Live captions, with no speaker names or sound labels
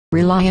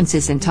Reliance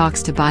is in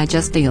talks to buy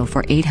Justdial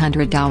for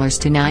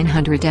 $800 to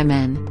 900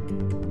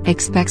 MN.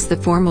 Expects the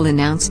formal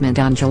announcement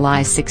on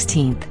July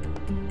 16.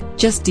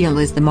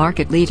 Justdial is the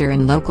market leader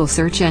in local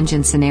search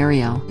engine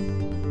scenario.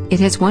 It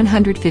has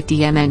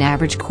 150 MN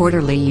average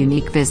quarterly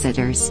unique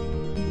visitors.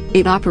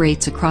 It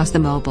operates across the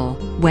mobile,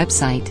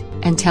 website,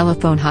 and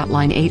telephone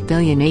hotline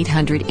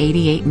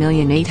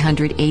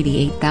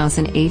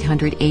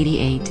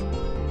 8,888,888,888.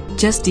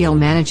 Justdial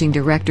Managing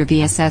Director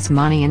VSS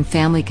Money and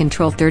Family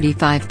control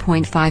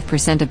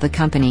 35.5% of the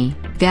company,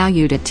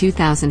 valued at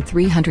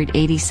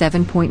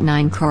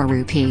 2,387.9 crore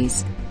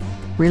rupees.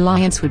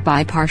 Reliance would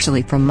buy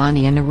partially from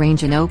Money and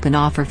arrange an open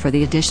offer for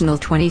the additional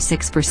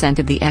 26%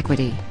 of the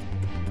equity.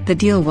 The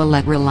deal will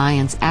let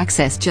Reliance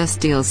access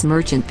Justdial's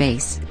merchant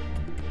base.